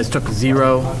you guys took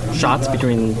 0 shots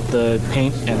between the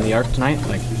paint and the arc tonight,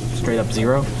 straight up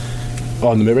 0.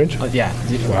 Oh, in the mid-range? Yeah.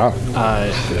 Wow.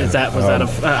 Was that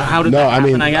how did that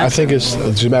happen, I think it's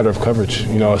just a matter of coverage,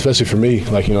 especially for me.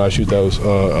 I shoot those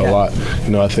a lot.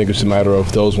 I think it's a matter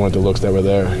of those weren't the looks that were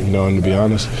there, and to be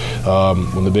honest,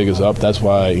 when the big is up, that's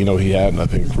why, Rudy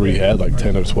had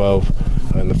 10 or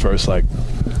 12 in the first,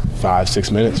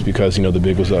 5-6 minutes, because the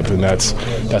big was up, and that's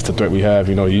the threat we have.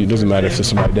 It doesn't matter if there's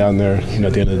somebody down there.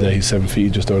 At the end of the day, he's 7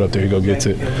 feet. Just throw it up there, he go gets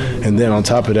it, and then on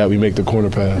top of that, we make the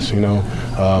corner pass.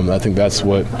 I think that's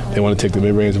what they want to take the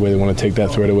mid range away. They want to take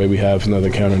that threat away. We have another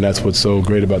counter, and that's what's so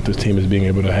great about this team, is being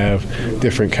able to have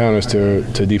different counters to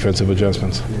defensive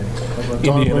adjustments.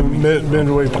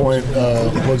 Midway point,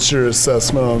 what's your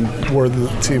assessment on where the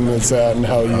team is at and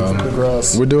how you've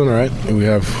progressed? We're doing all right. We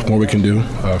have more we can do,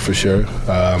 for sure.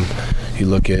 You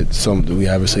look at we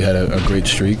obviously had a great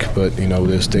streak, but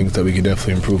there's things that we can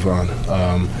definitely improve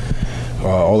on.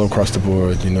 All across the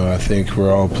board, I think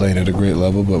we're all playing at a great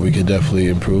level, but we could definitely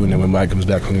improve. And then when Mike comes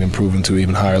back, we can improve into an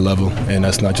even higher level. And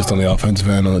that's not just on the offensive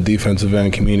end, on the defensive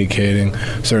end, communicating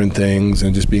certain things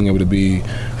and just being able to be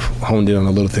honed in on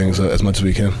the little things as much as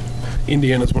we can.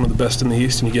 Indiana's one of the best in the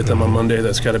East, and you get them on Monday.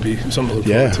 That's got to be something to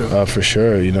look forward to. For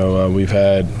sure. We've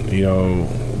had,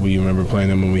 we remember playing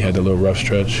them when we had the little rough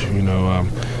stretch,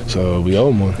 so we owe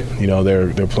them one.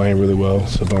 They're playing really well.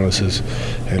 Sabonis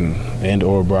and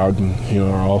or Brogdon,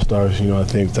 are all-stars. I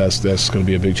think that's going to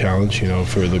be a big challenge,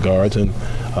 for the guards and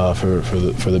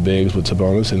for the bigs with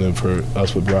Sabonis, and then for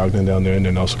us with Brogdon down there, and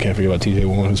then also can't forget about TJ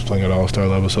Warren, who's playing at all-star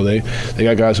level. So they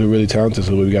got guys who are really talented,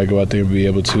 so we got to go out there and be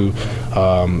able to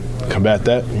combat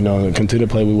that, and continue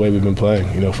to play the way we've been playing.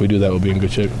 If we do that, we'll be in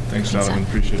good shape. Thanks, Donovan.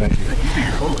 Appreciate it.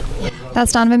 Thank you.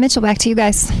 That's Donovan Mitchell. Back to you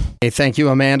guys. Hey, thank you,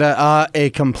 Amanda. A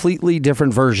completely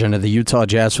different version of the Utah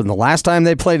Jazz from the last time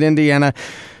they played Indiana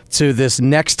to this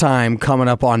next time coming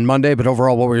up on Monday. But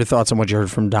overall, what were your thoughts on what you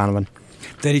heard from Donovan?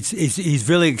 That he's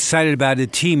really excited about the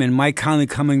team and Mike Conley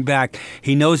coming back.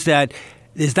 He knows that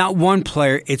there's not one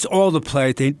player, it's all the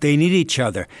players. They need each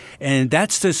other. And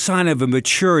that's the sign of a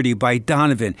maturity by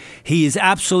Donovan. He is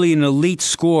absolutely an elite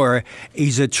scorer.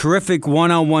 He's a terrific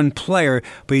one-on-one player,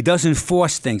 but he doesn't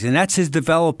force things, and that's his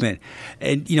development.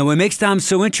 And, what makes Dom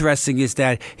so interesting is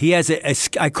that he has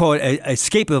I call it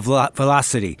escape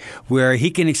velocity, where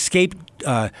he can escape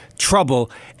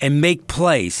trouble and make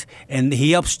plays, and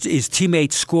he helps his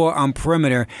teammates score on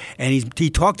perimeter. And he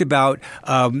talked about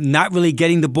not really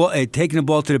getting the ball, taking the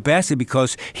ball to the basket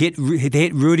because he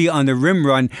hit Rudy on the rim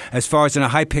run as far as in a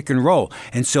high pick and roll.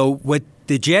 And so what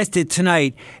the Jazz did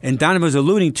tonight, and Donovan was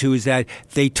alluding to, is that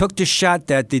they took the shot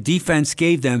that the defense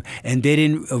gave them and they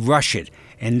didn't rush it,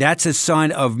 and that's a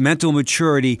sign of mental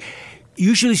maturity.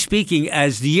 Usually speaking,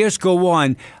 as the years go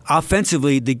on,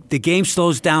 offensively, the game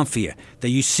slows down for you. That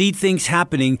you see things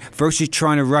happening versus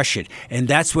trying to rush it. And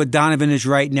that's what Donovan is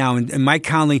right now. And Mike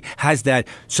Conley has that.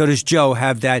 So does Joe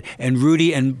have that. And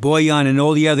Rudy and Boyan and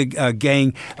all the other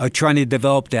gang are trying to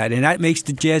develop that. And that makes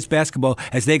the Jazz basketball,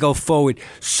 as they go forward,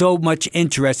 so much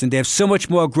interesting. They have so much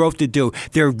more growth to do.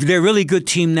 They're a really good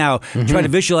team now. Mm-hmm. Try to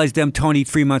visualize them, Tony,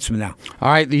 3 months from now.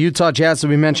 All right, the Utah Jazz, as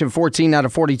we mentioned, 14 out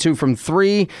of 42 from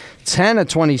 3, 10 of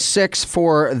 26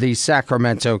 for the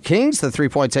Sacramento Kings. The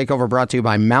three-point takeover brought to you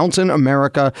by Mountain America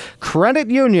America Credit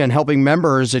Union, helping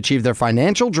members achieve their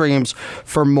financial dreams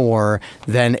for more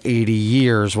than 80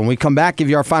 years. When we come back, give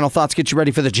you our final thoughts, get you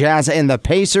ready for the Jazz and the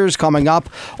Pacers coming up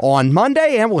on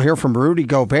Monday, and we'll hear from Rudy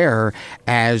Gobert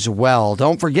as well.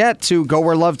 Don't forget to go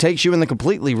where love takes you in the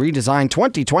completely redesigned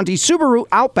 2020 Subaru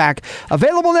Outback,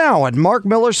 available now at Mark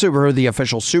Miller Subaru, the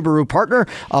official Subaru partner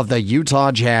of the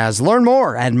Utah Jazz. Learn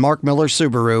more at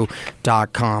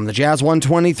markmillersubaru.com. The Jazz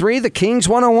 123, the Kings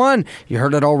 101. You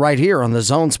heard it all right here on the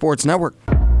Zone Sports Network.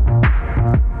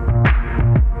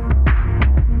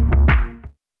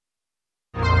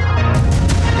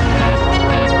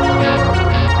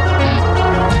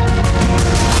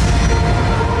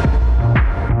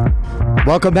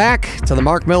 Welcome back to the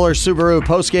Mark Miller Subaru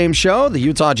postgame show. The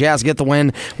Utah Jazz get the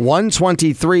win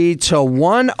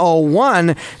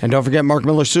 123-101. And don't forget, Mark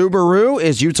Miller Subaru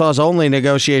is Utah's only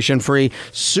negotiation-free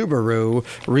Subaru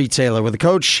retailer. With the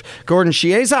coach, Gordon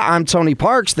Chiesa, I'm Tony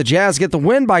Parks. The Jazz get the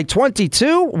win by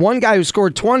 22. One guy who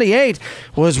scored 28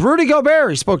 was Rudy Gobert.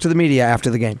 He spoke to the media after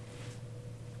the game.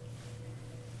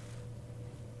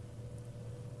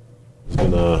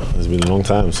 It's been a long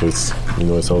time, so it's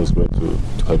always great to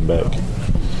have back.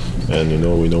 And we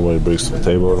know what he brings to the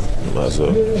table as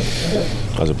a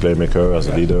playmaker, as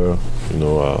a leader.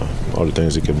 All the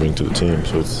things he can bring to the team.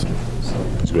 So it's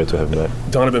great to have him back.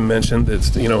 Donovan mentioned that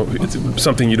it's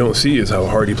something you don't see is how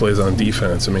hard he plays on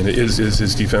defense. I mean, is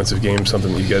his defensive game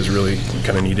something that you guys really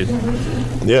kind of needed?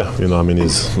 Yeah,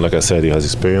 he's, like I said, he has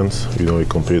experience. He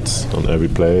competes on every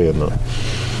play, and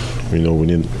we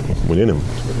need him.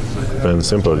 Plain and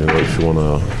simple, if you want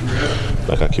to,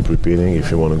 like I keep repeating, if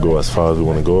you want to go as far as we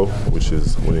want to go, which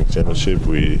is winning championship,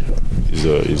 is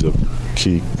a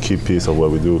key piece of what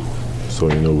we do. So,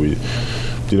 we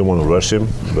didn't want to rush him,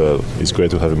 but it's great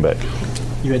to have him back.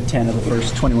 You had 10 of the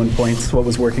first 21 points. What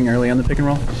was working early on the pick and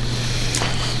roll?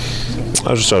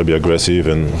 I just try to be aggressive,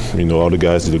 and, all the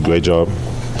guys did a great job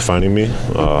finding me.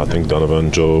 I think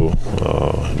Donovan, Joe,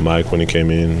 Mike when he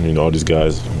came in, all these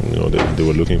guys, they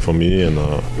were looking for me, and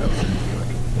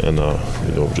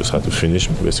just had to finish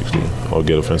basically or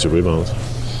get offensive rebounds.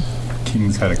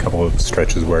 Kings had a couple of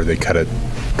stretches where they cut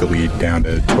the lead down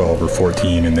to 12 or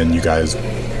 14, and then you guys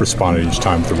responded each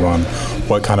time with the run.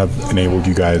 What kind of enabled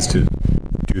you guys to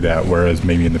do that, whereas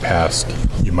maybe in the past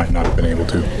you might not have been able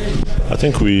to? I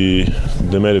think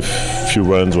they made a few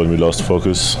runs when we lost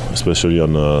focus, especially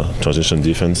on transition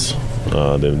defense.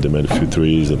 They made a few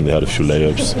threes and they had a few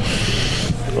layups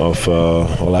of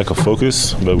a lack of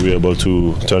focus, but we were able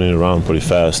to turn it around pretty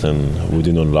fast, and we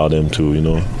didn't allow them to,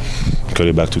 cut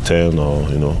it back to 10 or,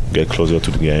 get closer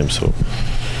to the game. So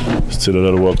still a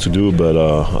lot of work to do, but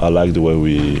I like the way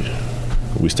we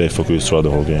stay focused throughout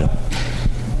the whole game.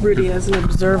 Rudy, as an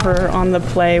observer on the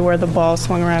play where the ball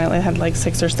swung around, it had like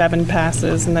 6 or 7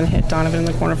 passes and then hit Donovan in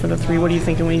the corner for the 3. What are you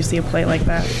thinking when you see a play like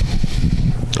that?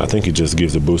 I think it just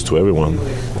gives a boost to everyone.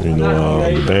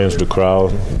 The bench, the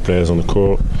crowd, the players on the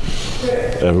court,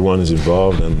 everyone is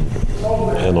involved,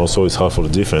 and also it's hard for the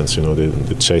defense. They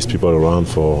chase people around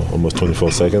for almost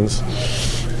 24 seconds.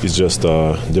 It's just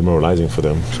demoralizing for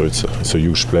them. So it's a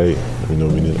huge play. We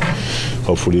need,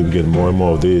 hopefully, we get more and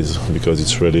more of these because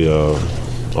it's really our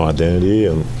identity,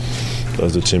 and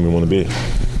that's the team we want to be.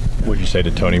 What did you say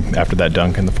to Tony after that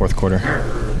dunk in the fourth quarter?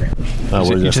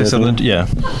 You said something? Yeah.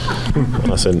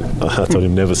 I told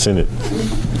him never seen it.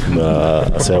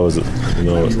 I said it was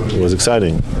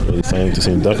exciting. It was exciting to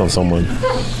see him dunk on someone.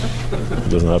 It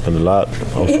doesn't happen a lot.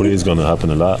 Hopefully it's going to happen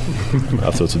a lot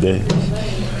after today.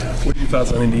 What are your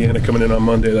thoughts on Indiana coming in on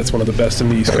Monday? That's one of the best in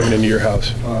the East coming into your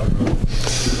house. I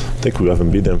think we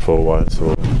haven't beat them for a while, so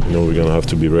we're going to have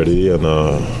to be ready, and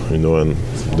and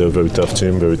they're a very tough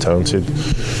team, very talented,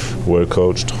 well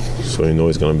coached. So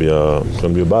it's going to be a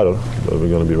battle, but we're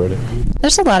going to be ready.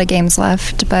 There's a lot of games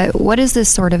left, but what is this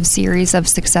sort of series of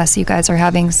success you guys are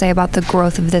having say about the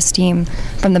growth of this team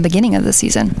from the beginning of the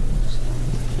season?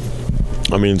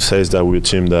 It says that we're a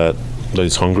team that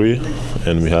is hungry,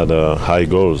 and we had high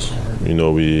goals.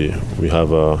 We have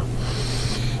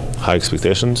high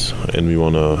expectations, and we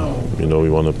want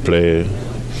to play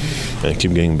and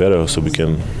keep getting better so we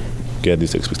can get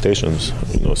these expectations.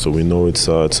 So we know it's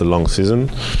a long season.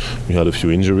 We had a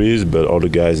few injuries, but all the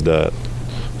guys that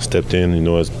stepped in,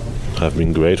 have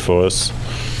been great for us.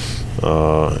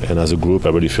 And as a group, I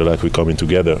really feel like we're coming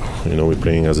together. We're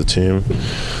playing as a team.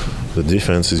 The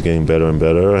defense is getting better and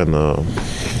better, and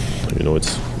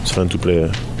it's fun to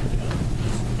play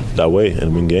that way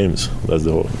and win games. That's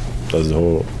the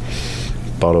whole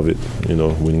part of it.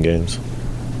 Winning games.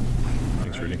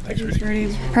 Thanks, Rudy. Thanks, Rudy.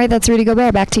 All right, that's Rudy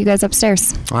Gobert. Back to you guys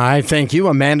upstairs. All right, thank you.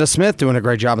 Amanda Smith doing a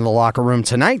great job in the locker room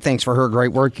tonight. Thanks for her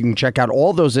great work. You can check out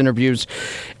all those interviews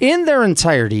in their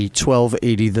entirety,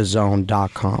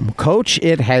 1280thezone.com. Coach,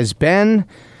 it has been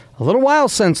a little while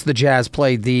since the Jazz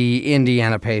played the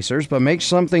Indiana Pacers, but makes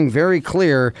something very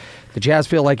clear. The Jazz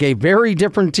feel like a very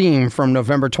different team from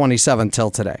November 27th till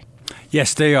today.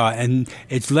 Yes, they are, and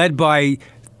it's led by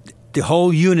the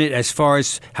whole unit as far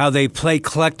as how they play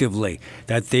collectively.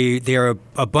 That they're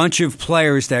a bunch of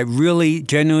players that really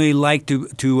genuinely like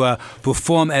to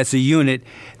perform as a unit.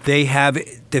 They have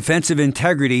defensive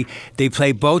integrity. They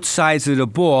play both sides of the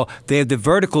ball. They have the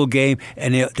vertical game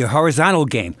and the horizontal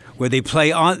game, where they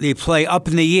play up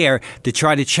in the air to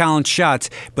try to challenge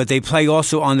shots, but they play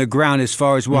also on the ground as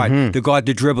far as what? To guard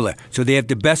the dribbler. So they have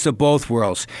the best of both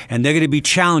worlds. And they're going to be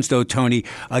challenged, though, Tony,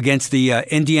 against the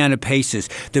Indiana Pacers.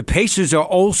 The Pacers are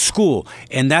old school,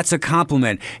 and that's a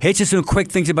compliment. Here's just some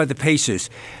quick things about the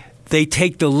Pacers. They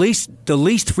take the least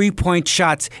 3-point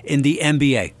shots in the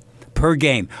NBA. Per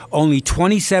game, only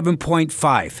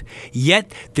 27.5.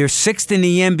 Yet, they're 6th in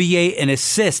the NBA in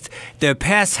assists. They're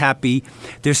pass happy.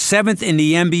 They're 7th in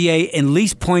the NBA in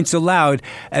least points allowed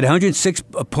at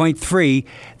 106.3.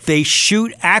 They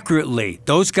shoot accurately.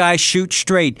 Those guys shoot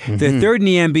straight. They're 3rd in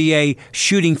the NBA,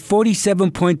 shooting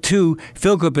 47.2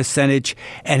 field goal percentage.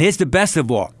 And here's the best of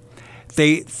all.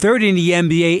 They 3rd in the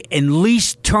NBA in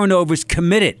least turnovers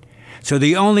committed. So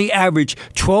they only average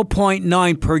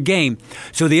 12.9 per game.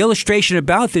 So the illustration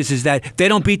about this is that they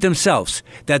don't beat themselves,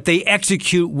 that they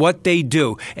execute what they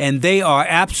do. And they are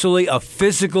absolutely a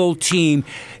physical team,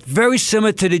 very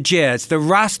similar to the Jazz. The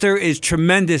roster is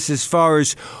tremendous as far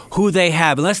as who they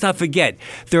have. And let's not forget,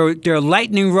 their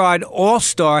lightning rod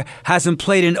all-star hasn't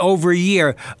played in over a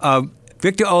year.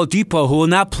 Victor Oladipo, who will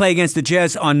not play against the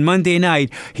Jazz on Monday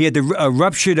night. He had the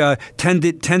ruptured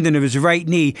tendon of his right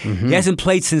knee. He hasn't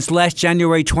played since last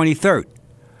January 23rd.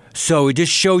 So it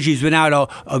just shows you he's been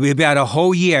out about a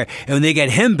whole year. And when they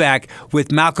get him back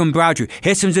with Malcolm Brogdon,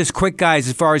 here's some just quick guys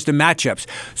as far as the matchups.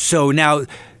 So now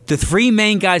the three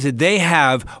main guys that they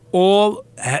have all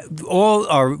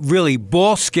are really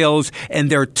ball skills, and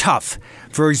they're tough.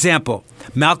 For example,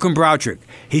 Malcolm Brogdon,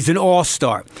 he's an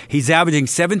all-star. He's averaging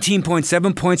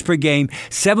 17.7 points per game,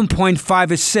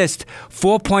 7.5 assists,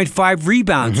 4.5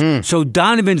 rebounds. So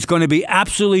Donovan's going to be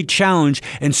absolutely challenged,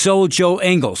 and so will Joe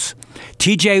Ingles.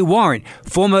 T.J. Warren,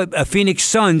 former Phoenix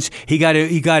Suns, he got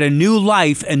a new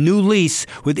life, a new lease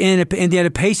with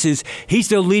Indiana Pacers. He's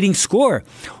their leading scorer.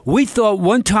 We thought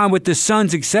one time with the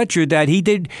Suns, etc., that he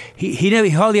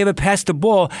hardly ever passed the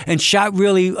ball and shot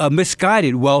really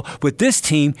misguided. Well, with this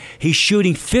team, he's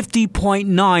shooting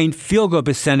 50.9 field goal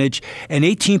percentage and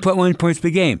 18.1 points per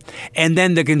game. And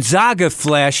then the Gonzaga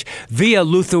flash via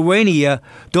Lithuania,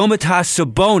 Domantas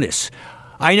Sabonis.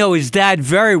 I know his dad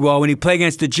very well when he played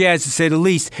against the Jazz, to say the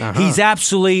least. He's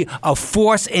absolutely a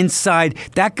force inside.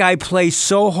 That guy plays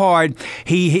so hard.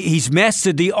 He's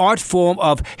mastered the art form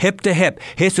of hip to hip.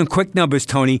 Here's some quick numbers,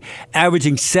 Tony.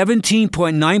 Averaging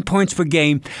 17.9 points per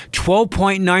game,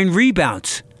 12.9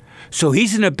 rebounds. So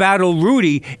he's in a battle,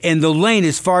 Rudy, in the lane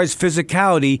as far as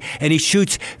physicality, and he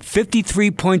shoots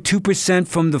 53.2%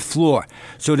 from the floor.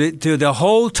 So the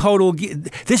whole total,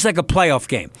 this is like a playoff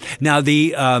game. Now,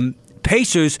 the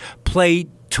Pacers play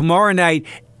tomorrow night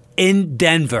in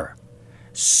Denver.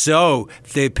 So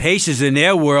the Pacers in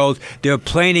their world, they're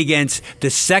playing against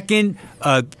the second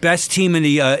best team in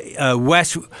the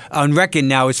West on record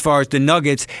now as far as the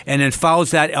Nuggets, and then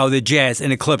follows that are the Jazz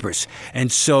and the Clippers.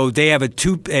 And so they have a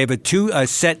two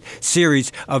set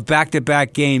series of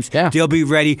back-to-back games. Yeah. They'll be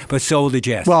ready, but so will the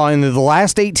Jazz. Well, in the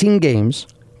last 18 games,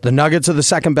 the Nuggets are the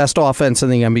second best offense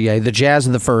in the NBA. The Jazz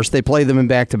are the first. They play them in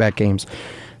back-to-back games.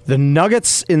 The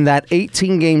Nuggets in that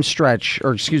 18-game stretch,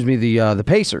 the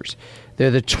Pacers,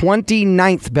 they're the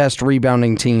 29th best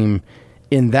rebounding team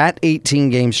in that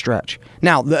 18-game stretch.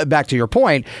 Now, back to your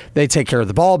point, they take care of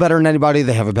the ball better than anybody.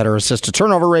 They have a better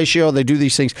assist-to-turnover ratio. They do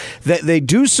these things. They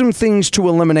do some things to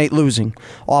eliminate losing.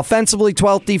 Offensively,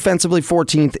 12th, defensively,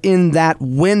 14th in that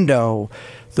window.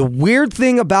 The weird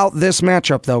thing about this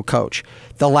matchup, though, Coach,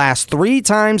 the last 3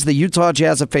 times the Utah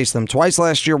Jazz have faced them, twice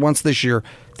last year, once this year,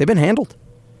 they've been handled.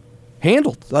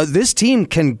 This team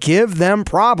can give them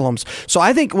problems. So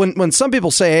I think when some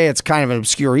people say, hey, it's kind of an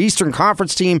obscure Eastern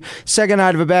Conference team, second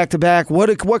night of a back-to-back,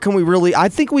 what can we really... I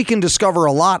think we can discover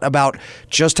a lot about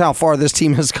just how far this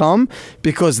team has come,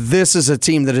 because this is a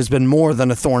team that has been more than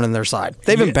a thorn in their side.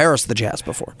 They've embarrassed the Jazz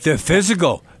before. They're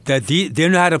physical. that they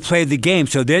know how to play the game.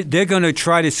 So they're going to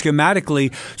try to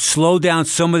schematically slow down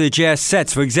some of the Jazz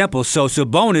sets. For example, so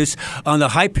Sabonis on the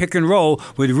high pick and roll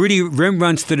with Rudy rim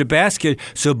runs to the basket,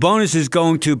 Sabonis is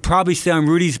going to probably stay on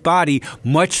Rudy's body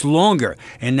much longer.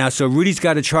 And now so Rudy's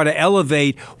got to try to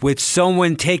elevate with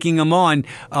someone taking him on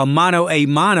mano a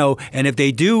mano. And if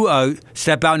they do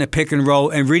step out in a pick and roll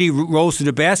and Rudy rolls to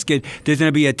the basket, there's going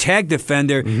to be a tag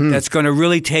defender that's going to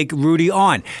really take Rudy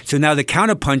on. So now the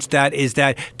counterpunch is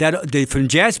that from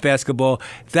Jazz basketball,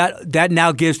 that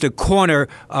now gives the corner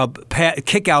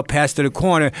kick out pass to the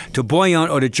corner to Boyan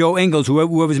or to Joe Ingles,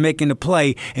 whoever's making the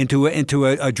play, into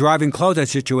a driving closeout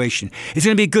situation. It's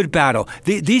going to be a good battle.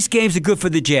 These games are good for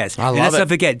the Jazz. I love and let's it. not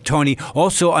forget, Tony,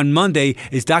 also on Monday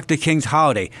is Dr. King's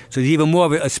holiday. So there's even more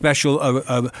of a special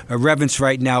a reverence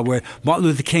right now where Martin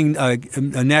Luther King, a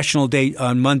national day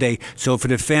on Monday. So for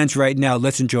the fans right now,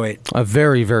 let's enjoy it. A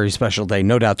very, very special day,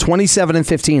 no doubt.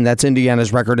 27-15, that's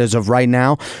Indiana's record as of right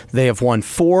now. They have won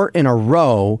 4 in a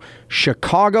row.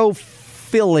 Chicago,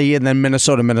 Philly, and then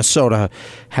Minnesota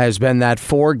has been that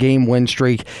 4-game win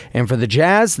streak. And for the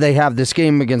Jazz, they have this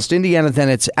game against Indiana. Then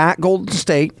it's at Golden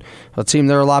State, a team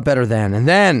they're a lot better than. And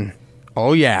then,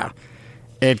 oh yeah,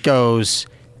 it goes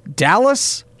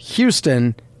Dallas,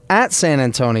 Houston, at San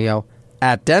Antonio,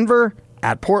 at Denver,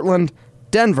 at Portland,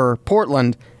 Denver,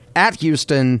 Portland, at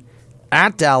Houston,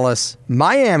 at Dallas,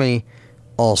 Miami,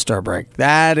 All-Star break.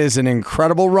 That is an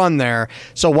incredible run there.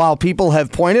 So while people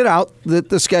have pointed out that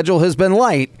the schedule has been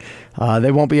light,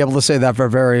 they won't be able to say that for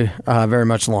very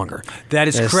much longer. That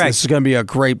is correct. This is going to be a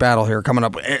great battle here coming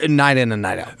up night in and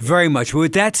night out. Very much. But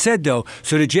with that said, though,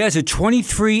 so the Jazz are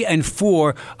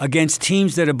 23-4 against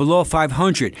teams that are below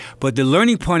 500. But the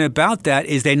learning point about that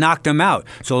is they knocked them out.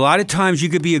 So a lot of times you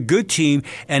could be a good team,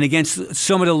 and against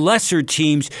some of the lesser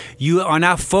teams, you are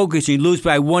not focused. You lose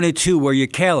by 1 or 2 where you're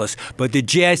careless. But the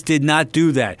Jazz did not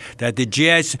do that. That the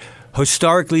Jazz,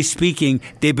 historically speaking,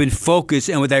 they've been focused,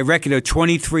 and with that record of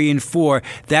 23-4,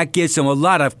 that gives them a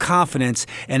lot of confidence,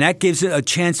 and that gives it a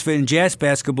chance for in Jazz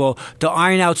basketball to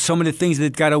iron out some of the things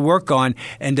they've got to work on.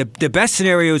 And the best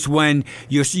scenario is when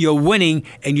you're winning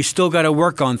and you still got to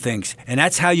work on things, and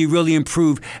that's how you really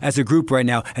improve as a group right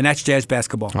now, and that's Jazz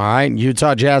basketball. All right,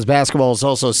 Utah Jazz basketball is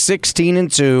also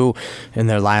 16-2 in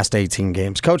their last 18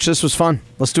 games. Coach, this was fun.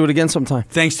 Let's do it again sometime.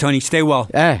 Thanks, Tony. Stay well.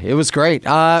 It was great.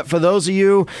 For those of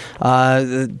you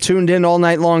tuned in all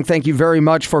night long, thank you very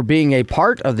much for being a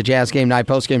part of the Jazz Game Night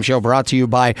postgame show, brought to you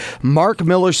by Mark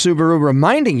Miller Subaru,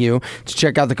 reminding you to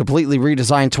check out the completely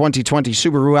redesigned 2020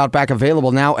 Subaru Outback,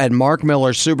 available now at Mark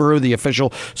Miller Subaru, the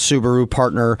official Subaru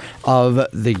partner of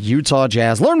the Utah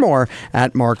Jazz. Learn more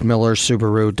at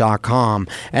markmillersubaru.com.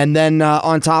 And then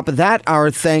on top of that,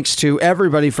 our thanks to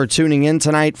everybody for tuning in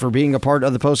tonight, for being a part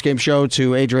of the postgame show,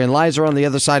 to Adrian Leiser on the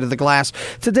other side of the glass,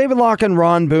 to David Locke and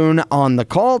Ron Boone on the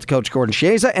call, to Coach Gordon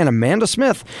Chiesa and Amanda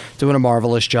Smith doing a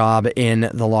marvelous job in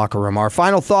the locker room. Our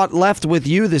final thought left with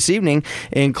you this evening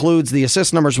includes the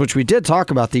assist numbers, which we did talk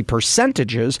about, the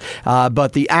percentages,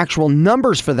 but the actual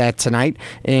numbers for that tonight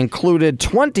included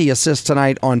 20 assists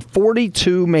tonight on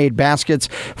 42 made baskets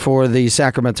for the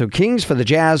Sacramento Kings. For the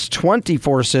Jazz,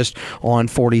 24 assists on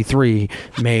 43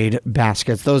 made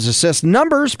baskets. Those assist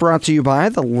numbers brought to you by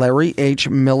the Larry H.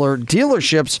 Miller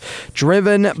dealerships,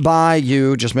 driven by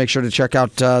you. Just make sure to check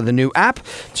out the new app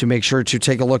to make sure to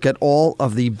take a look at all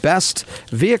of the best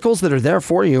vehicles that are there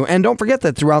for you. And don't forget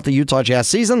that throughout the Utah Jazz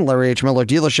season, Larry H. Miller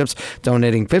dealerships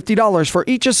donating $50 for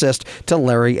each assist to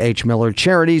Larry H. Miller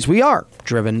charities. We are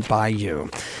driven by you.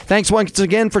 Thanks once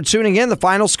again for tuning in. The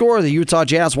final score, the Utah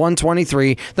Jazz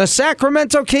 123, the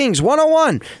Sacramento Kings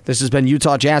 101. This has been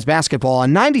Utah Jazz basketball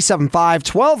on 97.5,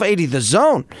 1280 The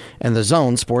Zone and the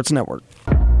Zone Sports Network.